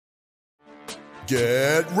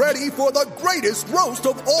Get ready for the greatest roast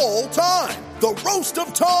of all time, the Roast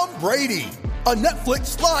of Tom Brady, a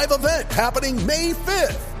Netflix live event happening May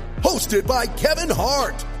 5th. Hosted by Kevin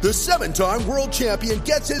Hart, the 7-time world champion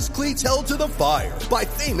gets his cleats held to the fire by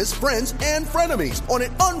famous friends and frenemies on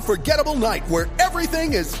an unforgettable night where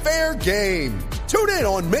everything is fair game. Tune in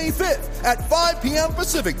on May 5th at 5 p.m.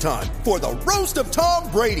 Pacific time for the Roast of Tom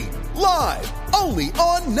Brady, live only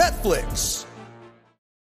on Netflix.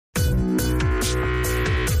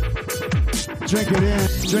 Drink it in,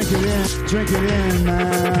 drink it in, drink it in,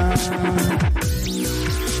 man.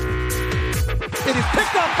 It is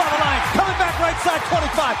picked up by the Lions, coming back right side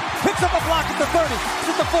 25, picks up a block at the 30, it's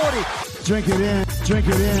at the 40. Drink it in, drink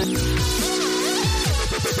it in.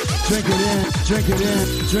 Drink it in, drink it in,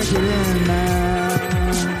 drink it in, man.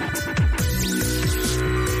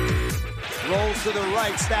 Rolls to the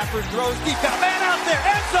right, Stafford throws deep, got a man out there,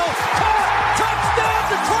 end zone, caught, touchdown,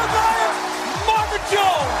 Detroit Lions, Marvin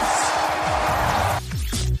Jones.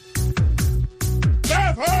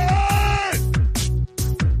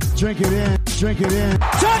 Drink it in, drink it in.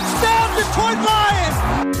 Touchdown, Detroit Lions!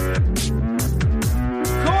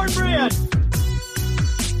 Cornbread.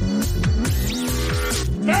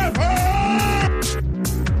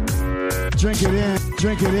 Drink it in,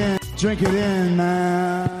 drink it in, drink it in,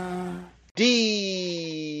 man.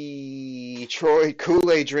 Detroit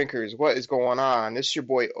Kool-Aid drinkers, what is going on? This is your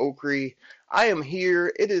boy Oakrey. I am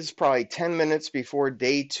here. It is probably 10 minutes before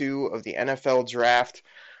day 2 of the NFL draft.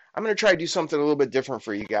 I'm going to try to do something a little bit different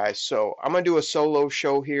for you guys. So I'm going to do a solo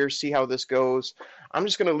show here, see how this goes. I'm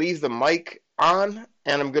just going to leave the mic on,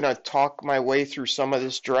 and I'm going to talk my way through some of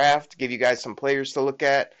this draft, give you guys some players to look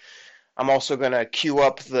at. I'm also going to queue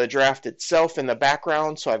up the draft itself in the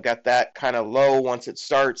background, so I've got that kind of low once it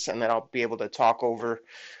starts, and then I'll be able to talk over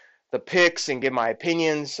the picks and give my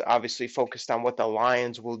opinions, obviously focused on what the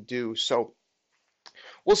Lions will do. So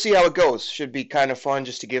we'll see how it goes. Should be kind of fun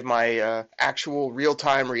just to give my actual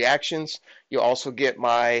real-time reactions. You'll also get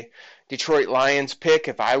my Detroit Lions pick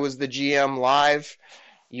if I was the GM live.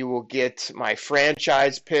 You will get my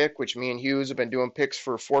franchise pick, which me and Hughes have been doing picks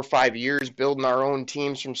for 4 or 5 years, building our own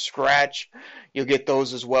teams from scratch. You'll get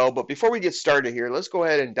those as well. But before we get started here, let's go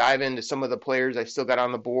ahead and dive into some of the players I still got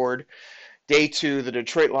on the board. Day 2, the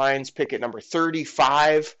Detroit Lions pick at number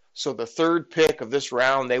 35. So the third pick of this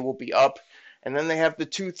round, they will be up. And then they have the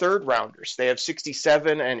 2 third-rounders. They have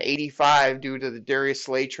 67 and 85 due to the Darius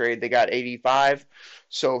Slay trade. They got 85.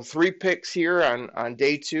 So 3 picks here on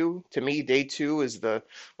day 2. To me, day 2 is the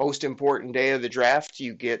most important day of the draft.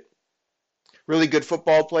 You get really good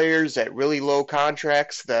football players at really low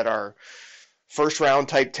contracts that are first-round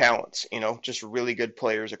type talents, just really good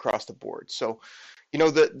players across the board. So,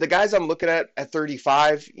 the guys I'm looking at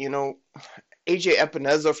 35, AJ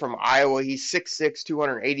Epineza from Iowa, he's 6'6",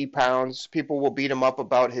 280 pounds. People will beat him up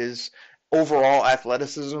about his overall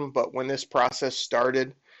athleticism, but when this process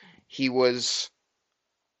started, he was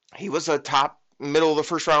a top middle of the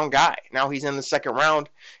first round guy. Now he's in the second round.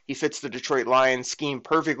 He fits the Detroit Lions scheme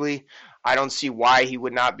perfectly. I don't see why he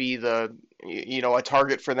would not be a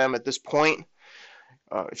target for them at this point.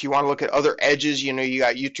 If you want to look at other edges, you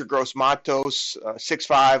got Yetur Gross-Matos,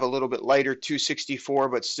 6'5", a little bit lighter, 264,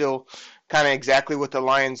 but still kind of exactly what the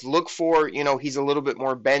Lions look for. He's a little bit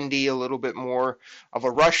more bendy, a little bit more of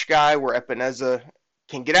a rush guy, where Epineza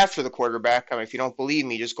can get after the quarterback. I mean, if you don't believe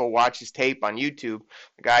me, just go watch his tape on YouTube.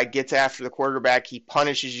 The guy gets after the quarterback. He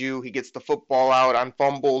punishes you. He gets the football out on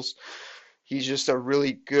fumbles. He's just a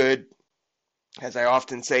really good, as I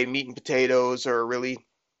often say, meat and potatoes, or a really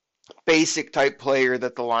basic type player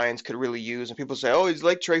that the Lions could really use. And people say, oh, he's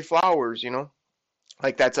like Trey Flowers,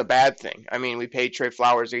 like that's a bad thing. I mean, we paid Trey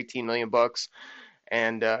Flowers $18 million,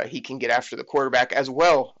 and he can get after the quarterback as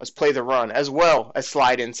well as play the run, as well as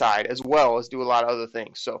slide inside, as well as do a lot of other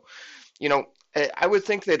things. So, I would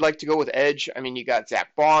think they'd like to go with edge. I mean, you got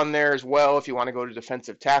Zach Bond there as well. If you want to go to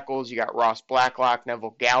defensive tackles, you got Ross Blacklock,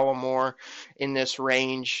 Neville Gallimore in this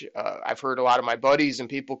range. I've heard a lot of my buddies and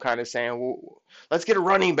people kind of saying, well, let's get a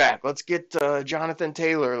running back. Let's get Jonathan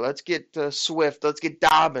Taylor. Let's get Swift. Let's get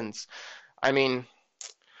Dobbins. I mean,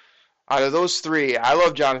 out of those 3, I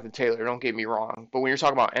love Jonathan Taylor, don't get me wrong. But when you're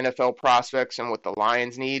talking about NFL prospects and what the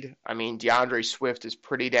Lions need, I mean, DeAndre Swift is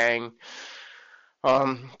pretty dang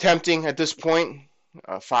tempting at this point.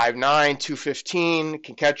 5'9", 215,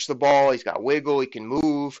 can catch the ball. He's got wiggle. He can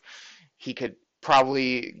move. He could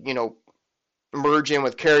probably, merge in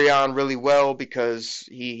with Kerryon really well because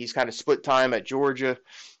he's kind of split time at Georgia.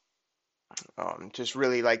 Just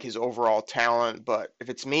really like his overall talent. But if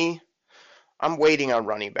it's me, I'm waiting on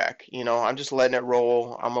running back. I'm just letting it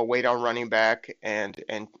roll. I'm gonna wait on running back, and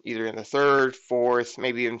either in the third, fourth,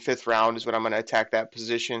 maybe even fifth round is when I'm gonna attack that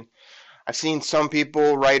position. I've seen some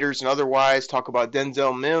people, writers and otherwise, talk about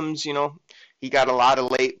Denzel Mims. He got a lot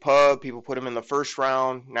of late pub. People put him in the first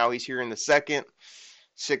round. Now he's here in the second.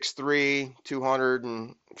 6'3",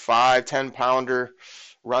 205, 10-pounder,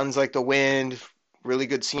 runs like the wind, really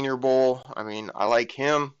good Senior Bowl. I mean, I like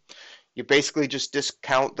him. You basically just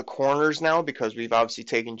discount the corners now because we've obviously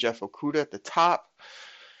taken Jeff Okudah at the top.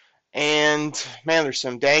 And, man, there's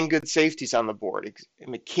some dang good safeties on the board.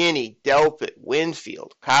 McKinney, Delpit,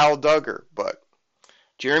 Winfield, Kyle Duggar, but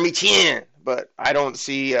Jeremy Tien. But I don't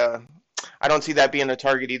see that being a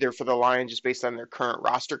target either for the Lions just based on their current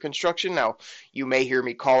roster construction. Now, you may hear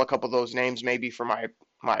me call a couple of those names maybe for my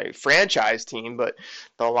franchise team, but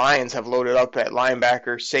the Lions have loaded up at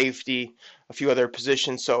linebacker, safety, a few other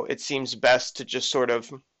positions, so it seems best to just sort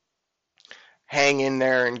of hang in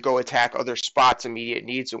there and go attack other spots, immediate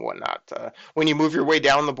needs and whatnot. When you move your way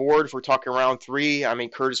down the board, if we're talking round 3, I mean,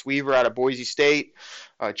 Curtis Weaver out of Boise State,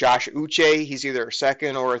 Josh Uche, he's either a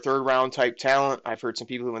second or a third round type talent. I've heard some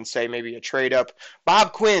people even say maybe a trade up.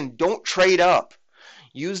 Bob Quinn, don't trade up.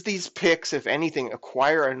 Use these picks, if anything,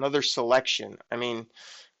 acquire another selection. I mean,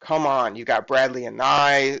 come on. You got Bradley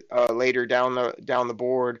Anae later down the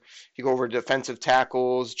board. You go over to defensive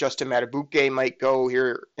tackles. Justin Matabuke might go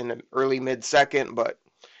here in the early mid-second, but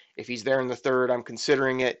if he's there in the third, I'm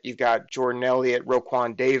considering it. You've got Jordan Elliott,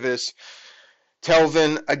 Roquan Davis,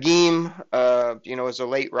 Telvin Agim, as a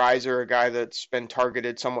late riser, a guy that's been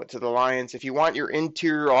targeted somewhat to the Lions. If you want your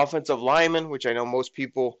interior offensive lineman, which I know most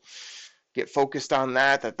people get focused on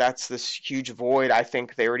that's this huge void. I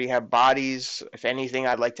think they already have bodies. If anything,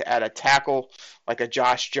 I'd like to add a tackle like a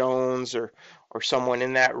Josh Jones or someone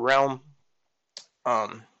in that realm.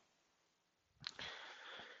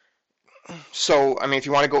 So, I mean, if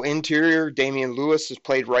you want to go interior, Damian Lewis has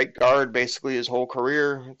played right guard basically his whole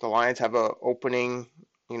career. The Lions have an opening,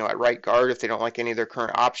 at right guard if they don't like any of their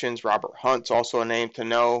current options. Robert Hunt's also a name to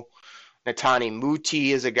know. Netani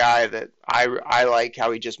Muti is a guy that I like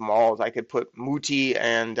how he just mauls. I could put Muti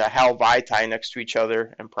and Hal Vaitai next to each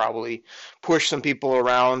other and probably push some people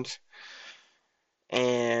around.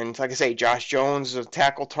 And like I say, Josh Jones is a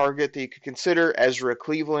tackle target that you could consider. Ezra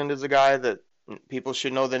Cleveland is a guy that people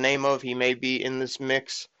should know the name of. He may be in this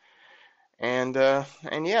mix. And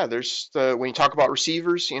yeah, there's when you talk about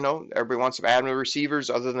receivers, everybody wants some admirable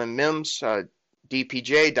receivers other than Mims,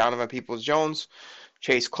 DPJ, Donovan Peoples-Jones,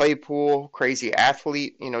 Chase Claypool, crazy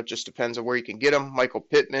athlete, it just depends on where you can get him. Michael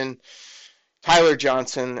Pittman, Tyler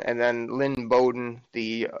Johnson, and then Lynn Bowden,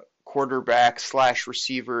 the quarterback /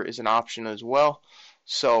 receiver, is an option as well.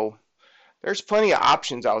 So there's plenty of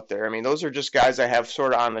options out there. I mean, those are just guys I have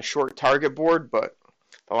sort of on the short target board, but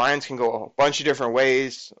the Lions can go a bunch of different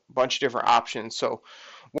ways, a bunch of different options. So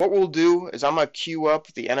what we'll do is I'm going to queue up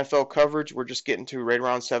the NFL coverage. We're just getting to right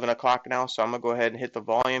around 7 o'clock now, so I'm going to go ahead and hit the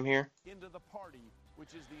volume here.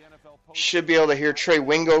 Should be able to hear Trey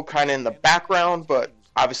Wingo kind of in the background, but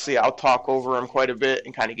obviously I'll talk over him quite a bit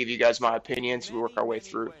and kind of give you guys my opinions as we work our way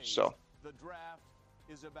through. So,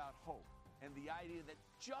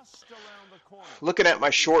 looking at my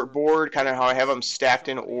short board, kind of how I have them stacked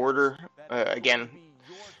in order. Again,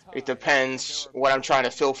 it depends what I'm trying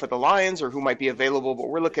to fill for the Lions or who might be available, but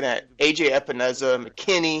we're looking at A.J. Epineza,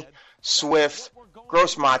 McKinney, Swift,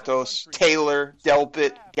 Gross Matos, Taylor,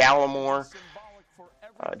 Delpit, Gallimore,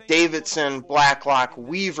 Davidson, Blacklock,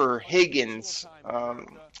 Weaver, Higgins,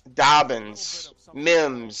 Dobbins,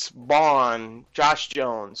 Mims, Bond, Josh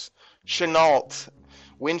Jones, Chenault,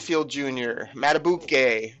 Winfield Jr.,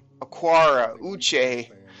 Matabuke, Aquara,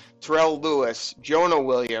 Uche, Terrell Lewis, Jonah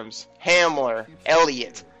Williams, Hamler,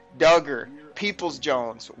 Elliott, Duggar,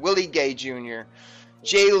 Peoples-Jones, Willie Gay Jr.,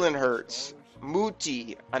 Jalen Hurts,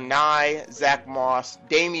 Muti, Anae, Zach Moss,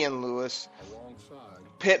 Damian Lewis,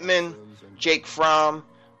 Pittman, Jake Fromm,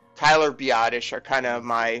 Tyler Biotish are kind of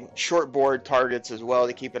my short board targets as well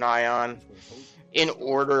to keep an eye on in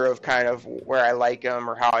order of kind of where I like them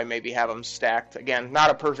or how I maybe have them stacked. Again,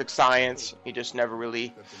 not a perfect science. You just never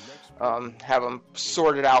really have them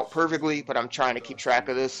sorted out perfectly, but I'm trying to keep track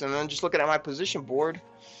of this. And then just looking at my position board,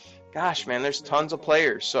 gosh, man, there's tons of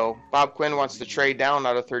players. So Bob Quinn wants to trade down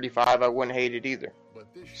out of 35. I wouldn't hate it either.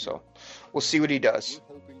 So we'll see what he does.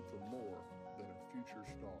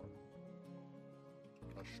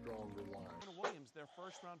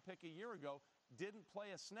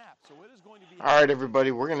 All right,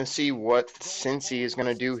 everybody, we're going to see what Cincy is going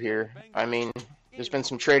to do here. I mean, there's been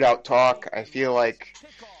some trade-out talk. I feel like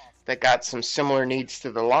they got some similar needs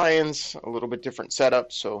to the Lions, a little bit different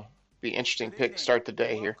setup, so be an interesting pick to start the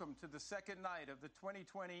day here. Welcome to the second night of the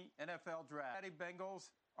 2020 NFL Draft. Bengals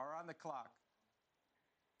are on the clock.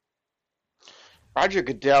 Roger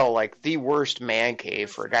Goodell, like the worst man cave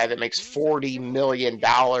for a guy that makes $40 million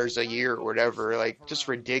a year or whatever, like just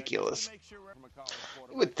ridiculous.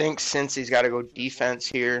 You would think since he's got to go defense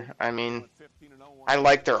here. I mean, I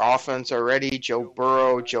like their offense already. Joe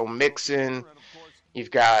Burrow, Joe Mixon. You've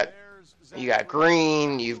got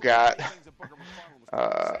Green. You've got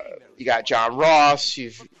John Ross.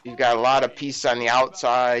 You've got a lot of pieces on the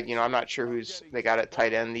outside. You know, I'm not sure who's they got at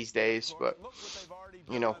tight end these days, but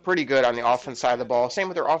you know, pretty good on the offense side of the ball. Same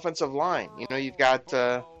with their offensive line. You know, you've got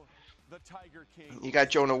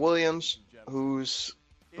Jonah Williams, who's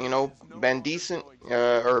been decent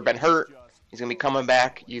or been hurt. He's gonna be coming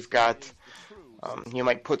back. You've got you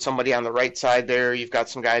might put somebody on the right side there. You've got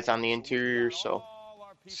some guys on the interior, so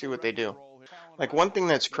see what they do. Like, one thing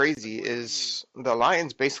that's crazy is the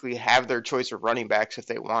Lions basically have their choice of running backs if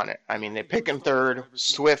they want it. I mean, they pick in third.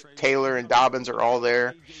 Swift, Taylor, and Dobbins are all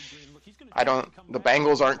there. The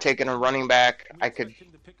Bengals aren't taking a running back. I could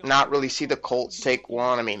not really see the Colts take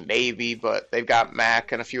one. I mean, maybe, but they've got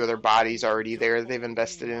Mack and a few other bodies already there that they've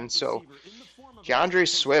invested in. So DeAndre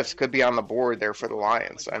Swift could be on the board there for the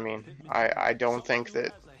Lions. I mean, I don't think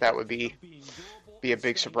that would be a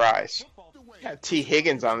big surprise. Yeah, T.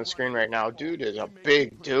 Higgins on the screen right now. Dude is a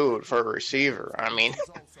big dude for a receiver. I mean,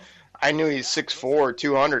 I knew he's 6'4",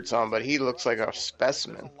 200-something, but he looks like a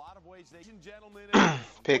specimen.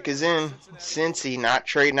 Pick is in. Cincy not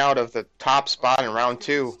trading out of the top spot in round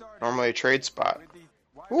 2. Normally a trade spot.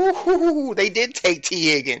 Ooh, they did take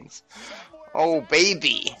T. Higgins. Oh,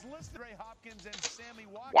 baby.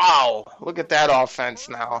 Wow, look at that offense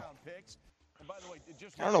now.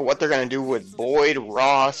 I don't know what they're going to do with Boyd,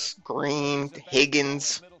 Ross, Green,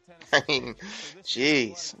 Higgins. I mean,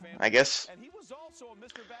 jeez. I guess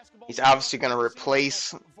he's obviously going to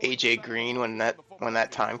replace A.J. Green when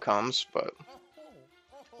that time comes, but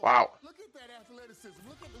wow.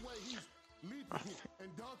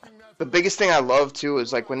 The biggest thing I love, too,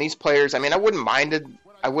 is like when these players, I mean, I wouldn't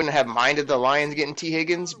have minded the Lions getting T.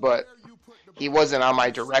 Higgins, but he wasn't on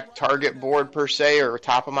my direct target board per se or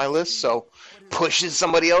top of my list, so pushes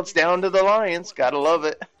somebody else down to the Lions. Gotta love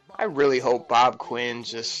it. I really hope Bob Quinn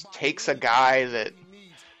just takes a guy that,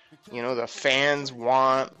 the fans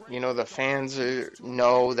want, the fans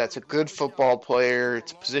know that's a good football player.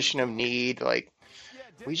 It's a position of need. Like,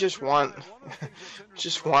 we just want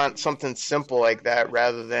something simple like that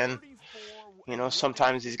rather than,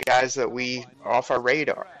 sometimes these guys that we off our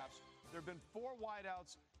radar.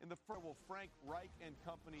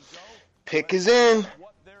 Pick is in.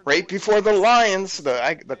 Right before the Lions,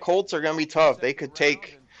 the Colts are going to be tough. They could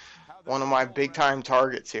take one of my big-time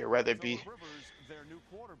targets here, whether it be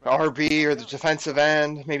the RB or the defensive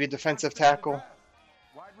end, maybe defensive tackle.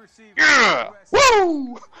 Yeah!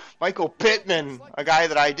 Woo! Michael Pittman, a guy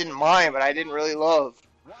that I didn't mind, but I didn't really love.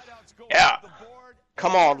 Yeah.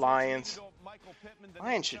 Come on, Lions.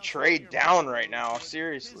 Lions should trade down right now,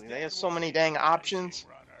 seriously. They have so many dang options.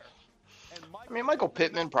 I mean, Michael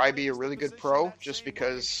Pittman probably be a really good pro just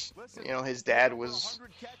because, his dad was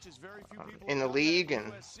in the league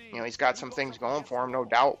and, he's got some things going for him, no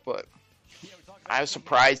doubt. But I was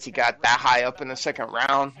surprised he got that high up in the second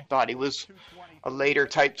round. Thought he was a later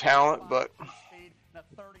type talent, but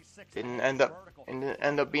didn't end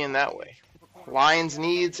up being that way. Lions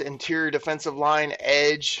needs interior defensive line,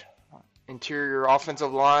 edge, interior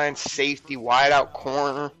offensive line, safety, wideout,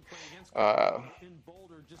 corner.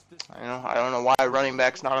 I don't know why running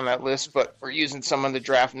back's not on that list, but we're using some of the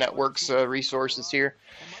Draft Network's resources here.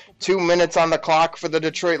 2 minutes on the clock for the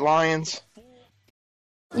Detroit Lions.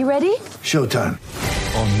 You ready? Showtime.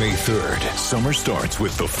 On May 3rd, summer starts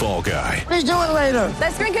with The Fall Guy. Let's do it later.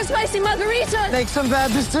 Let's drink a spicy margarita. Make some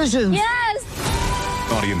bad decisions. Yes!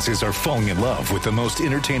 Audiences are falling in love with the most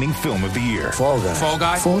entertaining film of the year. Fall Guy. Fall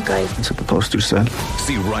Guy? Fall guy. That's what the poster said.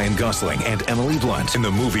 See Ryan Gosling and Emily Blunt in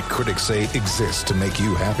the movie critics say exists to make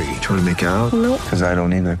you happy. Trying to make it out? Nope. Because I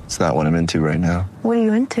don't either. It's not what I'm into right now. What are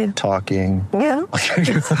you into? Talking. Yeah.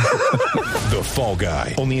 The Fall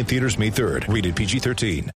Guy. Only in theaters May 3rd. Rated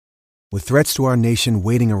PG-13. With threats to our nation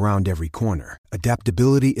waiting around every corner,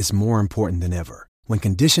 adaptability is more important than ever. When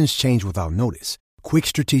conditions change without notice, quick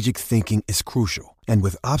strategic thinking is crucial. And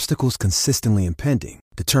with obstacles consistently impending,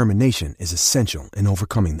 determination is essential in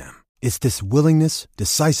overcoming them. It's this willingness,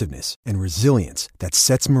 decisiveness, and resilience that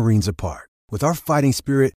sets Marines apart. With our fighting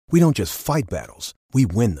spirit, we don't just fight battles, we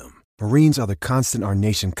win them. Marines are the constant our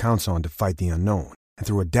nation counts on to fight the unknown. And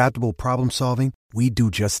through adaptable problem solving, we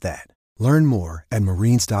do just that. Learn more at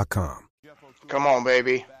Marines.com. Come on,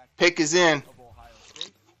 baby. Pick is in.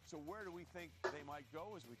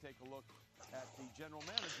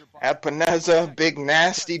 Epineza, big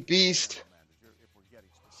nasty beast.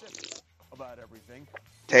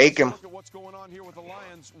 Take him.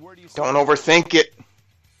 Don't overthink it.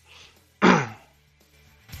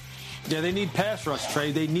 Yeah, they need pass rush,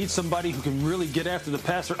 Trey. They need somebody who can really get after the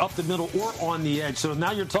passer up the middle or on the edge. So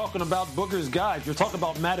now you're talking about Booger's guys. You're talking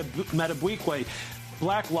about Matabwikwe,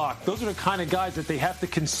 Blacklock. Those are the kind of guys that they have to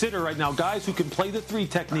consider right now. Guys who can play the 3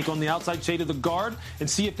 technique on the outside shade of the guard and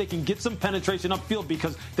see if they can get some penetration upfield,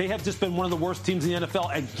 because they have just been one of the worst teams in the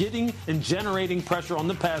NFL at getting and generating pressure on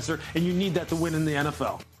the passer, and you need that to win in the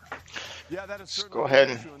NFL. Yeah, Let's go ahead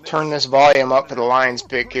and turn this volume up for the Lions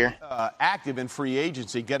pick here. Active in free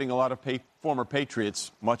agency, getting a lot of former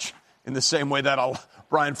Patriots, much in the same way that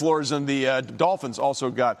Brian Flores and the Dolphins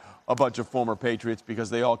also got a bunch of former Patriots because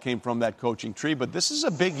they all came from that coaching tree. But this is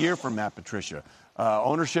a big year for Matt Patricia.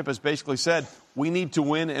 Ownership has basically said we need to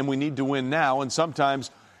win, and we need to win now. And sometimes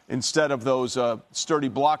instead of those sturdy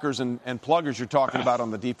blockers and pluggers you're talking about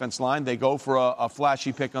on the defense line, they go for a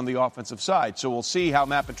flashy pick on the offensive side. So we'll see how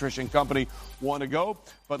Matt Patricia and company want to go.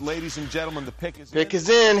 But, ladies and gentlemen, the pick is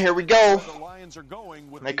in. Here we go. The Lions are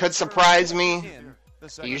going with they could surprise me.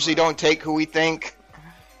 They usually don't take who we think.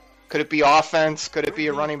 Could it be offense? Could it be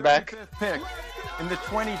a running back? Pick in the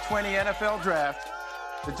 2020 NFL Draft,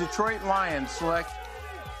 the Detroit Lions select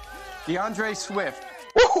DeAndre Swift.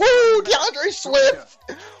 Woohoo! DeAndre Swift!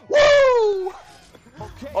 Woo!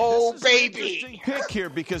 Okay, oh, this is baby! An interesting pick here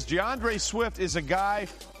because DeAndre Swift is a guy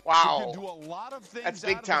who can do a lot of things. That's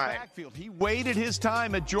big out time. Of the backfield. He waited his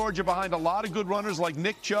time at Georgia behind a lot of good runners like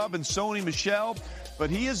Nick Chubb and Sony Michel, but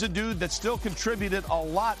he is a dude that still contributed a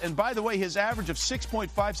lot. And by the way, his average of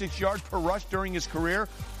 6.56 yards per rush during his career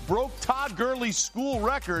broke Todd Gurley's school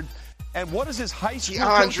record. And what is his high school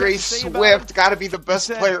DeAndre Swift got to be the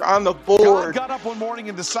best player on the board. God got up one morning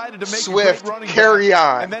and decided to make Swift, a great running carry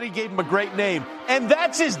back, on. and then he gave him a great name. And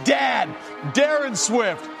that's his dad, Darren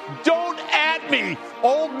Swift. Don't at me,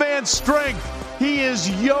 old man strength. He is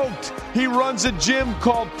yoked. He runs a gym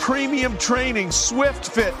called Premium Training, Swift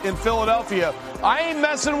Fit in Philadelphia. I ain't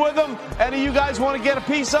messing with him. Any of you guys want to get a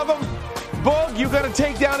piece of him? Boog, you got to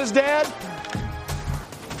take down his dad?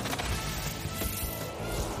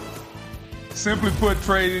 Simply put,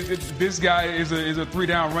 Trey, this guy is a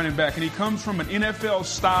 3-down running back, and he comes from an NFL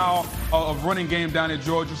style of running game down at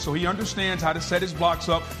Georgia, so he understands how to set his blocks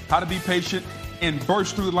up, how to be patient, and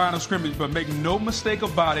burst through the line of scrimmage. But make no mistake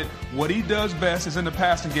about it, what he does best is in the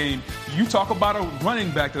passing game. You talk about a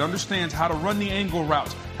running back that understands how to run the angle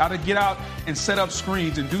routes, how to get out and set up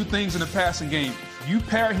screens and do things in the passing game. You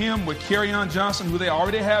pair him with Kerryon Johnson, who they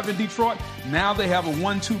already have in Detroit. Now they have a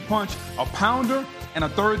 1-2 punch, a pounder, and a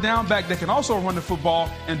 3rd down back that can also run the football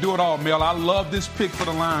and do it all, Mel. I love this pick for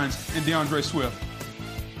the Lions and DeAndre Swift.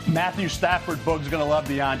 Matthew Stafford, Boog's going to love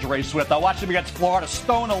DeAndre Swift. I watched him against Florida,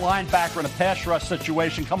 stone a linebacker in a pass rush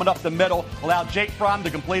situation, coming up the middle, allowed Jake Fromm to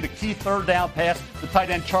complete a key 3rd down pass to tight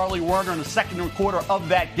end Charlie Werner in the 2nd quarter of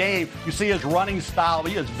that game. You see his running style.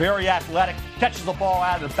 He is very athletic, catches the ball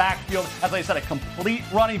out of the backfield. As I said, a complete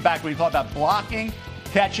running back when you talk about blocking,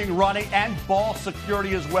 catching, running, and ball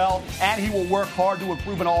security as well. And he will work hard to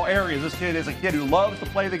improve in all areas. This kid is a kid who loves to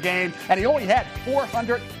play the game, and he only had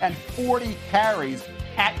 440 carries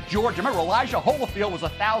at Georgia. Remember, Elijah Holyfield was a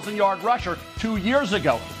 1,000-yard rusher 2 years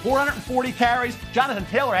ago. 440 carries. Jonathan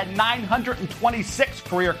Taylor had 926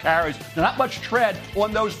 career carries. So not much tread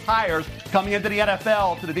on those tires coming into the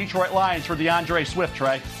NFL to the Detroit Lions for DeAndre Swift,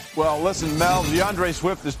 Trey. Well, listen, Mel, DeAndre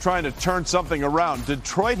Swift is trying to turn something around.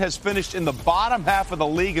 Detroit has finished in the bottom half of the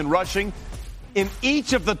league in rushing in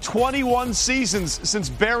each of the 21 seasons since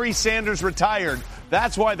Barry Sanders retired.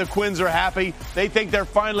 That's why the Quins are happy. They think they're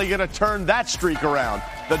finally going to turn that streak around.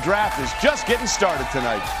 The draft is just getting started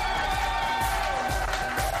tonight.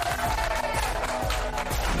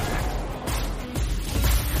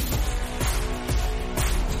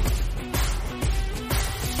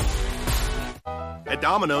 At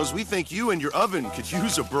Domino's, we think you and your oven could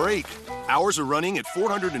use a break. Ours are running at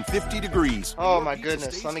 450 degrees. Oh, my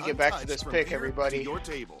goodness. Let me get back to this pick, everybody.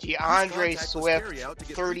 DeAndre Swift,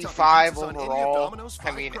 35 overall.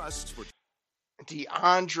 I mean,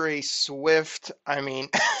 DeAndre Swift, I mean,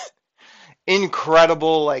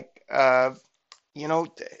 incredible. Like, you know,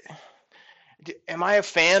 am I a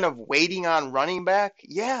fan of waiting on running back?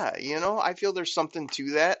 Yeah, you know, I feel there's something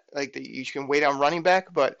to that. Like, that you can wait on running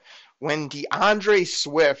back, but when DeAndre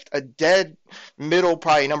Swift, a dead middle,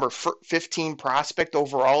 probably number 15 prospect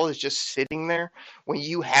overall, is just sitting there, when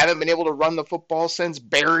you haven't been able to run the football since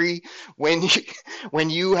Barry, when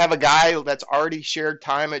you have a guy that's already shared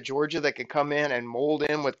time at Georgia that can come in and mold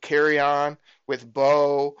in with Kerryon, with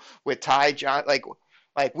Bo, with Ty John, like,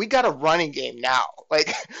 Like, we got a running game now.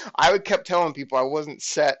 Like, I would kept telling people I wasn't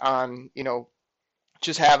set on,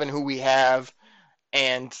 just having who we have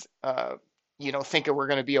and, thinking we're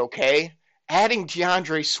going to be okay. Adding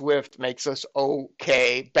DeAndre Swift makes us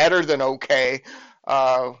okay, better than okay.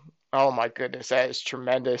 Oh my goodness, that is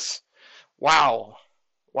tremendous. Wow.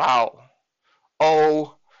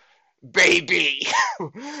 Oh, baby.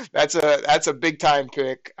 That's a big time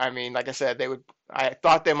pick. I mean, like I said, I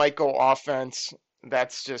thought they might go offense.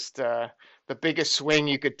 That's just the biggest swing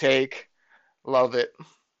you could take. Love it.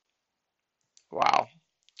 Wow.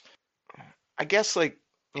 I guess, the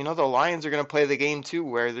Lions are going to play the game too,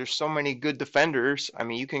 where there's so many good defenders. I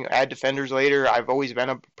mean, you can add defenders later. I've always been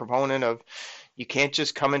a proponent of you can't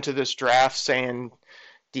just come into this draft saying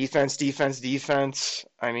defense.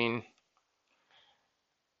 I mean,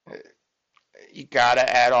 you got to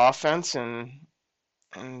add offense and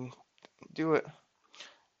do it.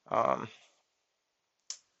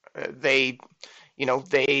 They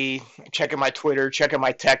checking my Twitter, checking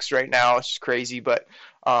my text right now. It's just crazy, but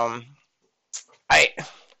I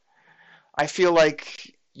feel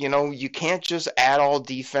like, you can't just add all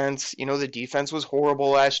defense. The defense was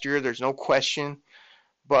horrible last year. There's no question,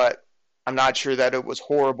 but I'm not sure that it was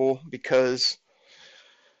horrible because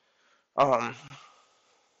they're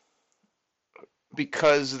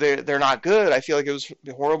not good. I feel like it was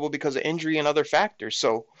horrible because of injury and other factors.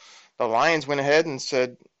 So the Lions went ahead and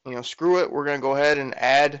said, screw it. We're going to go ahead and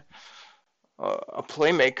add a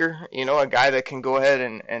playmaker, a guy that can go ahead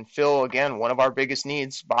and fill, again, one of our biggest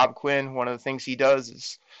needs. Bob Quinn, one of the things he does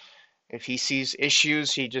is if he sees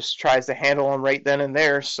issues, he just tries to handle them right then and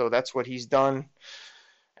there. So that's what he's done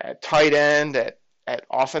at tight end, at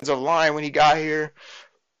offensive line when he got here.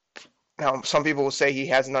 Now, some people will say he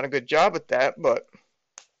hasn't done a good job at that, but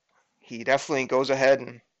he definitely goes ahead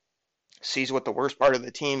and sees what the worst part of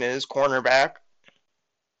the team is, cornerback,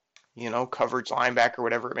 coverage, linebacker,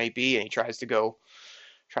 whatever it may be, and he tries to go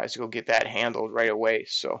get that handled right away.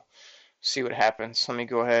 So, see what happens. Let me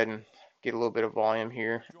go ahead and get a little bit of volume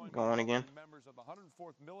here going again. Members of the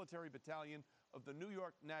 104th Military Battalion of the New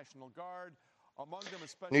York National Guard.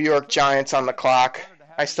 New York Giants on the clock.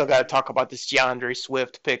 I still got to talk about this DeAndre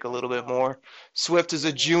Swift pick a little bit more. Swift is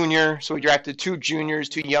a junior, so we drafted two juniors,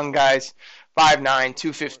 two young guys, 5'9",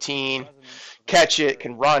 215, catch it,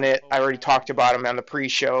 can run it. I already talked about him on the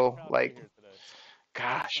pre-show.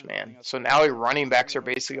 Gosh, man. So now your running backs are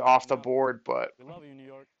basically off the board, but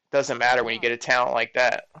doesn't matter when you get a talent like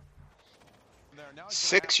that.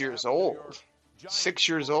 6 years old. 6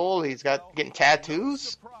 years old, he's getting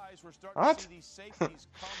tattoos? What?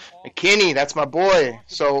 McKinney, that's my boy.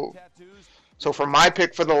 So for my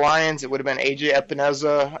pick for the Lions, it would have been A.J.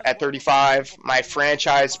 Epineza at 35. My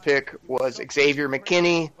franchise pick was Xavier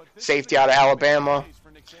McKinney, safety out of Alabama.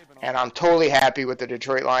 And I'm totally happy with the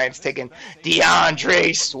Detroit Lions taking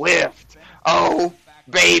DeAndre Swift. Oh,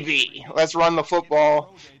 baby. Let's run the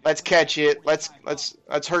football. Let's catch it. Let's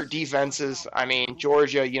hurt defenses. I mean,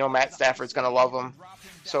 Georgia, Matt Stafford's going to love them.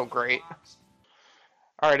 So great.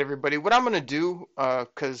 All right, everybody, what I'm going to do,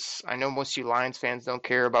 because I know most of you Lions fans don't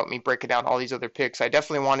care about me breaking down all these other picks, I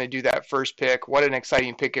definitely want to do that first pick. What an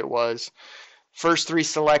exciting pick it was. First three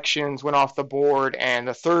selections went off the board, and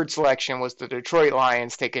the third selection was the Detroit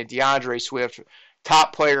Lions taking DeAndre Swift,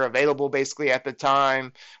 top player available basically at the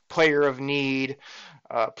time, player of need,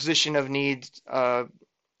 position of need, I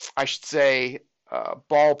should say,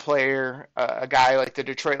 ball player, a guy like the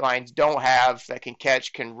Detroit Lions don't have that can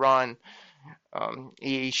catch, can run.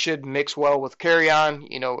 He should mix well with Kerryon.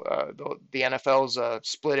 The NFL's a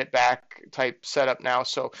split it back type setup now,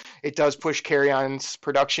 so it does push Kerryon's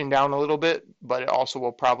production down a little bit, but it also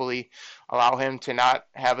will probably allow him to not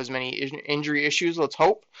have as many injury issues, let's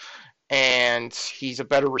hope. And he's a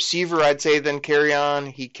better receiver, I'd say, than Kerryon.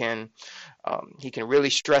 He can really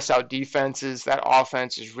stress out defenses. That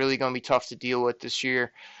offense is really going to be tough to deal with this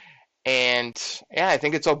year. And yeah, I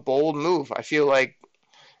think it's a bold move. I feel like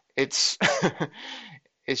it's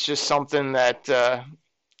just something that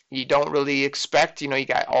you don't really expect. You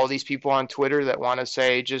got all these people on Twitter that want to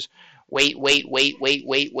say just wait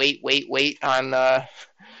on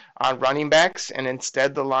running backs, and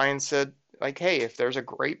instead the Lions said, hey, if there's a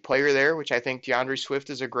great player there, which I think DeAndre Swift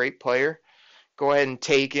is a great player, go ahead and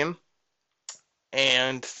take him.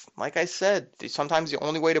 And like I said, sometimes the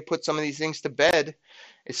only way to put some of these things to bed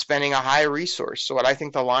is spending a high resource. So what I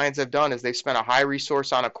think the Lions have done is they've spent a high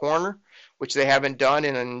resource on a corner, which they haven't done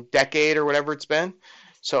in a decade or whatever it's been.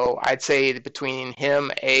 So I'd say between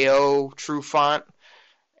him, A.O., Trufant,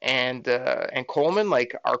 and Coleman,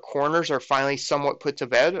 our corners are finally somewhat put to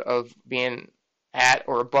bed of being at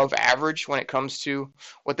or above average when it comes to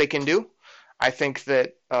what they can do. I think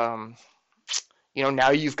that,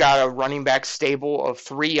 now you've got a running back stable of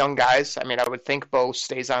 3 young guys. I mean, I would think Bo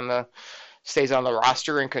stays on the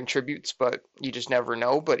roster and contributes, but you just never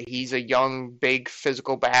know. But he's a young, big,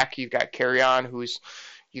 physical back. You've got Kerryon, who's,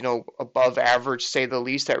 above average, say the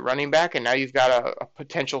least, at running back. And now you've got a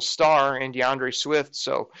potential star in DeAndre Swift.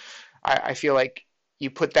 So I feel like you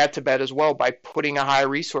put that to bed as well by putting a high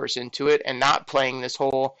resource into it and not playing this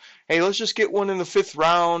whole, hey, let's just get one in the 5th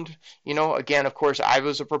round. Again, of course, I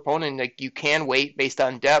was a proponent, like, you can wait based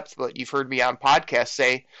on depth, but you've heard me on podcasts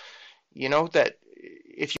say, that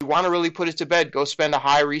if you want to really put it to bed, go spend a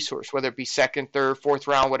high resource, whether it be 2nd, 3rd, 4th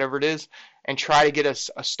round, whatever it is, and try to get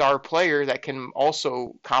a star player that can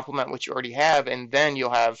also complement what you already have, and then you'll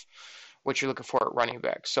have what you're looking for at running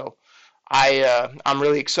back. So I'm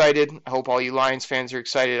really excited. I hope all you Lions fans are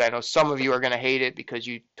excited. I know some of you are going to hate it because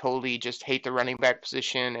you totally just hate the running back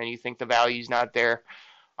position and you think the value's not there.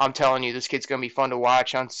 I'm telling you, this kid's going to be fun to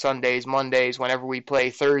watch on Sundays, Mondays, whenever we play,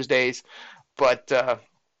 Thursdays. But,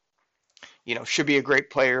 should be a great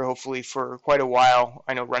player, hopefully, for quite a while.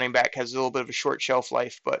 I know running back has a little bit of a short shelf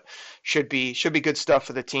life, but should be good stuff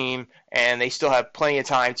for the team. And they still have plenty of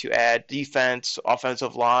time to add defense,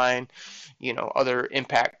 offensive line, other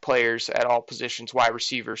impact players at all positions, wide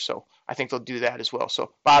receivers. So I think they'll do that as well.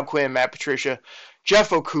 So Bob Quinn, Matt Patricia, Jeff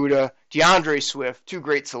Okudah, DeAndre Swift, 2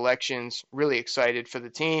 great selections. Really excited for the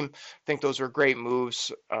team. I think those were great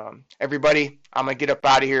moves. Everybody, I'm going to get up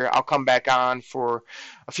out of here. I'll come back on for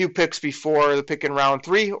a few picks before the pick in round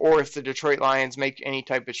 3, or if the Detroit Lions make any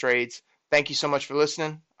type of trades. Thank you so much for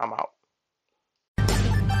listening. I'm out.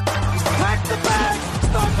 Pack the bag,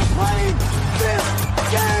 start the plane.